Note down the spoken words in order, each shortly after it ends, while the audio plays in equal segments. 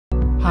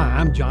Hi,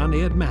 I'm John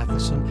Ed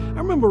Mathison. I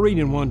remember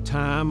reading one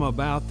time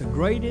about the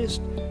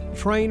greatest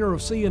trainer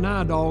of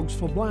C&I dogs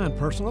for a blind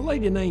person, a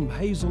lady named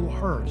Hazel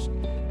Hurst,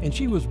 and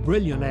she was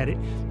brilliant at it.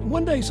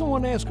 One day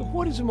someone asked her,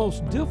 what is the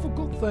most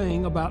difficult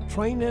thing about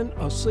training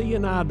a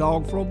C&I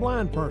dog for a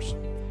blind person?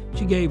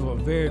 She gave a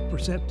very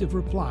perceptive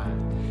reply.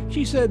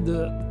 She said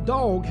the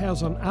dog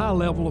has an eye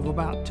level of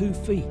about 2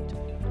 feet.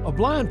 A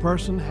blind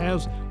person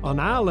has an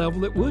eye level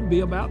that would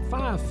be about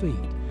 5 feet.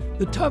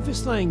 The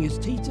toughest thing is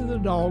teaching the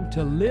dog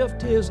to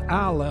lift his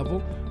eye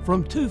level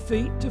from 2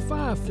 feet to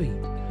 5 feet.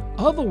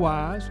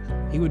 Otherwise,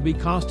 he would be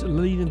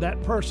constantly leading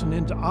that person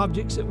into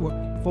objects that were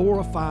 4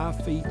 or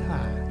 5 feet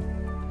high.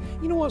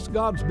 You know what's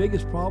God's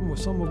biggest problem with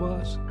some of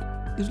us?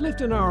 Is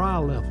lifting our eye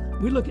level.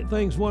 We look at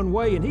things one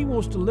way and He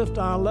wants to lift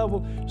our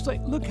level to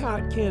say, look how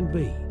it can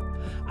be.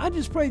 I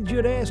just pray that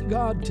you'd ask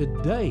God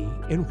today,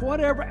 in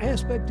whatever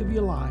aspect of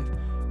your life,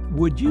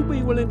 would you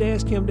be willing to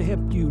ask Him to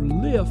help you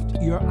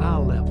lift your eye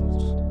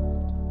levels?